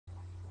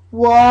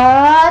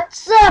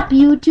What's up,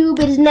 YouTube?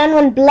 It is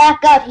Nan1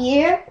 Blackout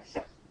here.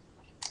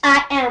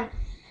 I am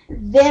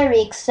very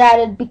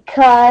excited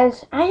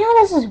because I know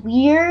this is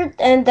weird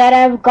and that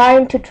I've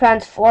gotten to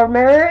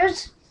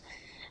Transformers,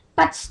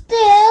 but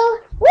still,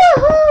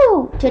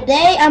 woohoo!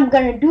 Today I'm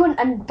gonna do an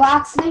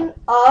unboxing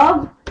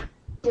of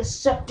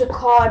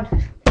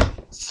Decepticon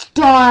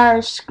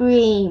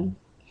Starscream.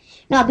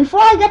 Now,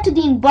 before I get to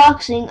the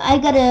unboxing, I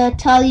gotta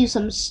tell you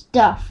some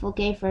stuff,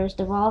 okay, first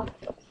of all.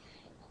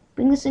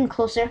 Bring this in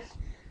closer.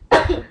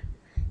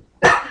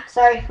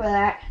 Sorry for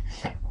that.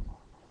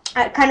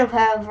 I kind of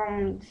have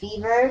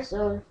fever,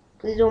 so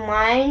please don't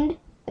mind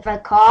if I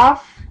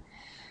cough.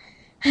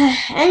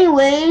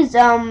 Anyways,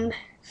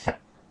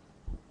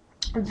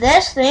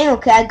 this thing,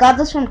 okay, I got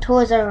this from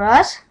Toys R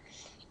Us.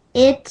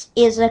 It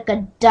is like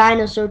a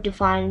dinosaur to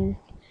find.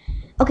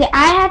 Okay,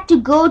 I had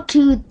to go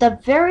to the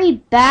very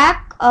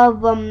back of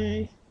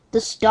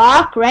the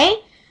stock, right?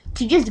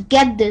 To just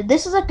get this.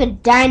 This is like a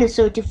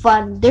dinosaur to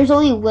find. There's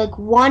only like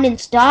one in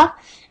stock,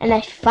 and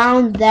I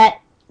found that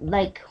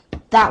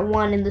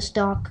one in the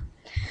stock.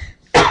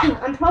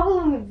 I'm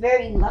probably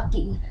very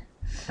lucky.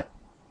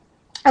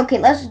 Okay,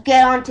 let's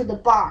get on to the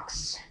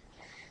box.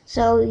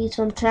 So it's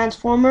from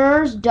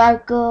Transformers,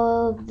 Dark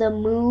of the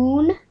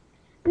Moon,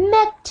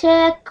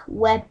 MechTech,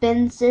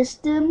 Weapon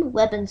System.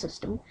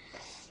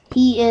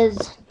 He is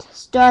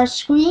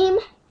Starscream.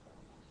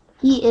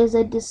 He is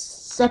a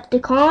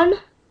Decepticon.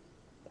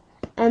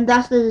 And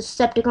that's the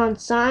Decepticon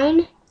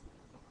sign.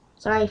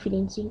 Sorry if you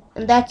didn't see.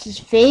 And that's his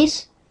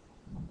face.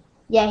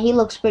 Yeah, he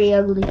looks pretty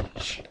ugly.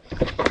 Okay,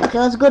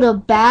 let's go to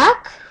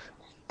back.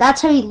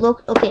 That's how he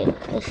looks. Okay,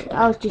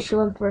 I'll just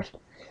show him first.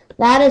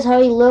 That is how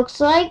he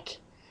looks like.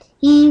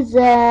 He's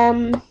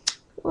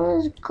what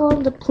is it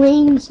called? The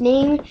plane's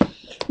name.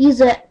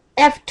 He's a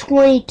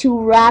F-22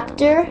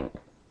 Raptor.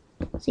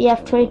 See,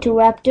 F-22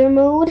 Raptor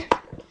mode.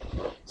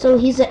 So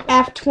he's an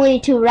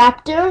F-22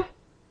 Raptor.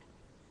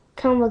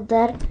 Come with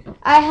that.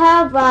 I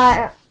have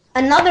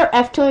another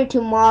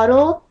F-22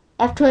 model,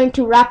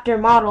 F-22 Raptor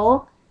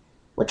model,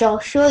 which I'll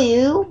show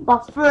you.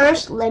 But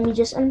first, let me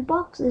just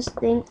unbox this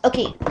thing.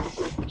 Okay,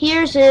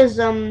 here's his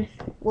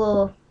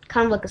well,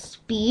 kind of like a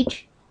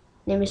speech.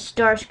 Name is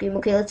Starscream.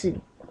 Okay, let's see.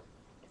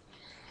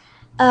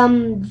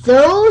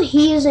 Though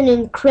he is an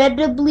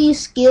incredibly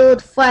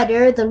skilled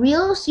fighter, the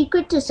real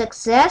secret to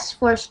success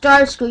for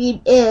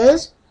Starscream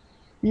is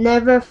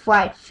never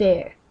fight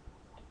fair.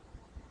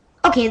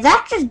 Okay,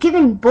 that's just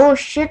giving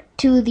bullshit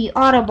to the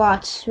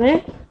Autobots,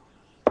 right?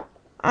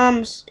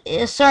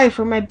 Sorry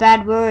for my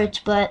bad words,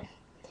 but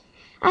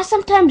I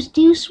sometimes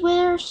do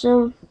swear,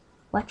 so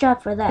watch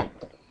out for that.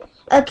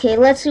 Okay,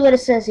 let's see what it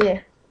says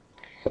here.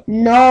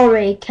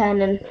 Null-ray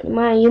cannon.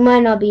 You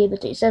might not be able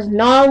to. It says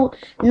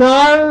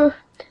null-ray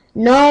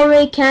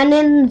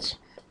cannons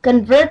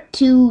convert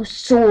to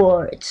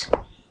swords.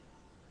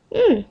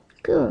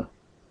 Cool.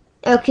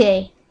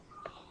 Okay.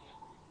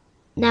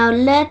 Now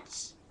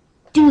let's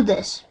do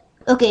this.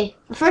 Okay,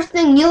 the first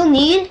thing you'll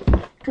need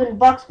to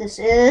unbox this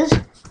is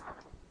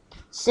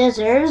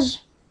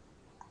scissors.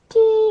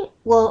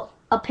 Well,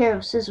 a pair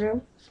of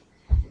scissors.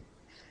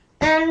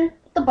 And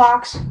the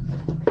box.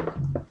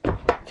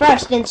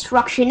 First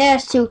instruction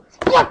is to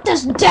put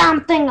this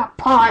damn thing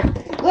apart.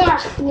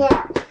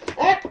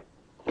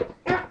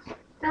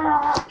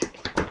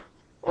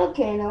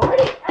 Okay, now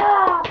ready?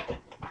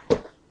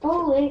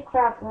 Holy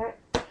crap, right?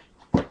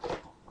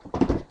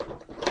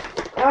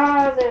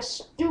 This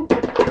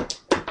stupid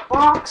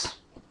box.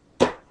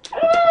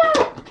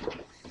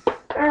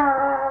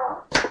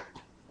 Oh,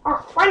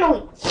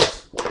 finally!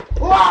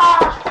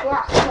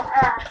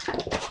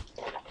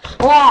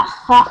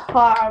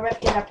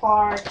 Ripped it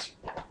apart.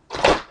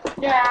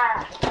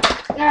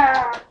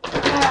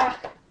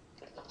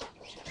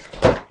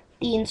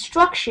 The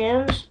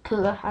instructions.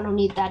 I don't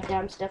need that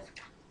damn stuff.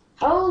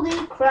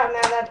 Holy crap!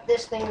 Now that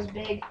this thing is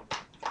big.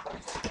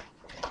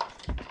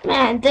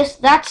 Man, the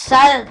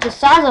size of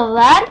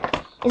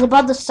that is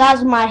about the size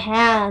of my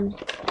hand.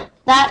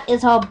 That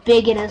is how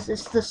big it is.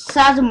 It's the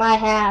size of my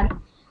hand.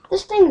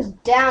 This thing is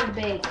damn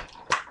big.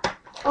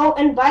 Oh,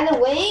 and by the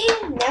way,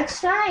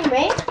 next time,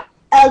 right,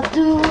 I'll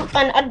do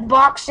an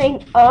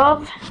unboxing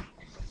of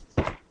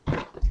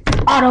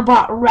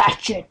Autobot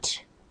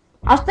Ratchet.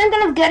 I was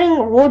thinking of getting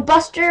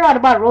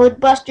Autobot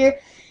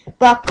Roadbuster,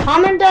 but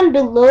comment down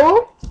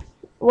below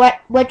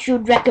what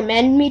you'd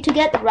recommend me to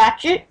get,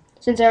 Ratchet,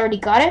 since I already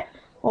got it,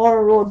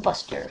 or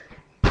Roadbuster.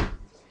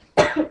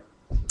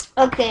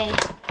 Okay.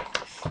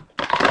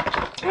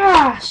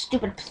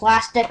 Stupid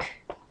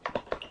plastic.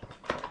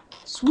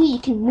 Sweet, you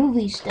can move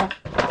these stuff.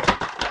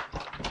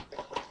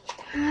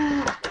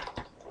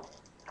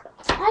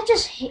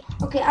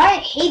 I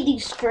hate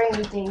these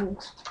string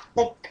things.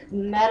 Like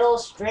metal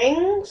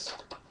strings.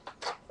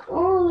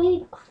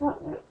 Holy crap.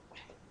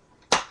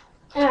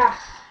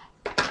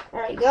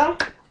 There you go.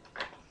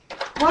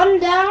 One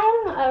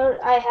down.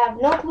 I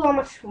have no clue how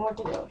much more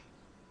to go.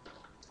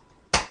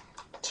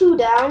 Two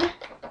down.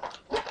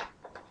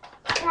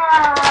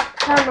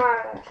 Come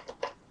on.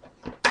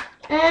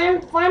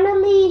 And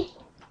finally,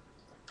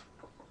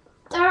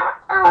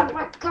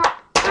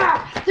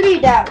 you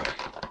down.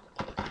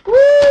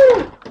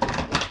 Woo!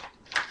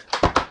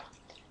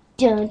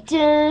 Dun,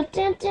 dun,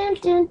 dun, dun,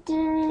 dun,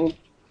 dun.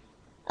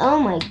 Oh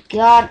my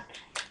god.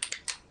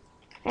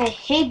 I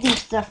hate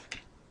these stuff.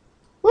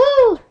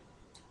 Woo!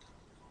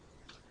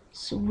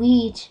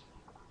 Sweet.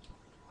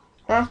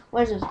 Huh?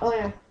 What is this? Oh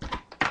yeah.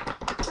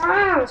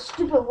 Ah,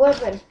 stupid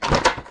weapon.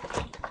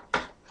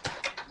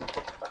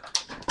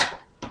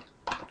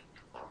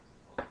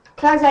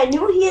 Cause I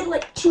knew he had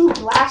like 2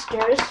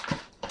 blasters.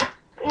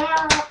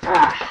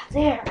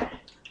 There.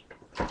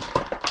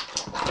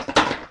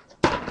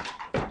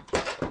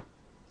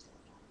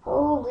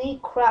 Holy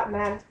crap,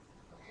 man.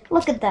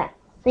 Look at that.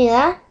 See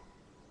that?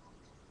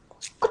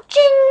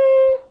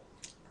 Ka-ching!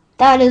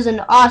 That is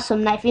an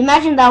awesome knife.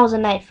 Imagine that was a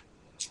knife.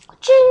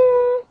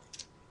 Ka-ching!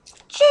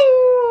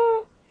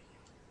 Ka-ching!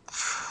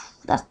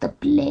 That's the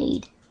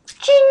blade.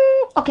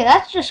 Ka-ching! Okay,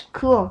 that's just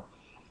cool.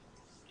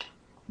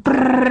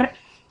 Brrr.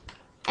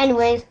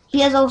 Anyways, he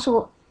has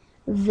also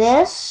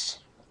this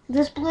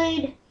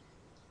blade.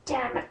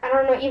 Damn it, I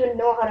don't even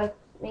know how to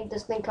make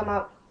this thing come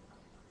out.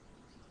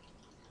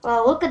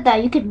 Well, look at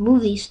that. You could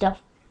move these stuff.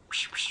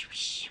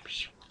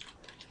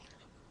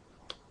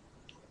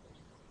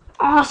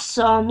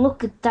 Awesome.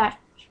 Look at that.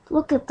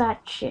 Look at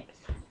that shit.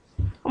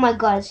 Oh my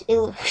god.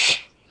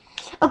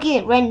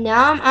 Okay, right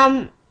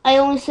now, I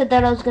only said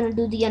that I was going to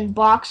do the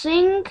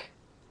unboxing.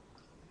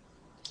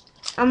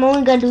 I'm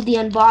only going to do the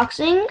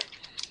unboxing.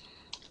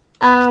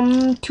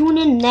 Tune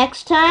in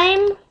next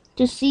time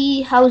to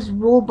see how his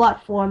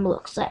robot form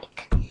looks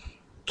like.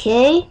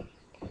 Okay?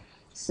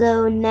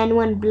 So,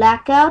 9-1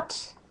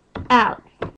 Blackout, out.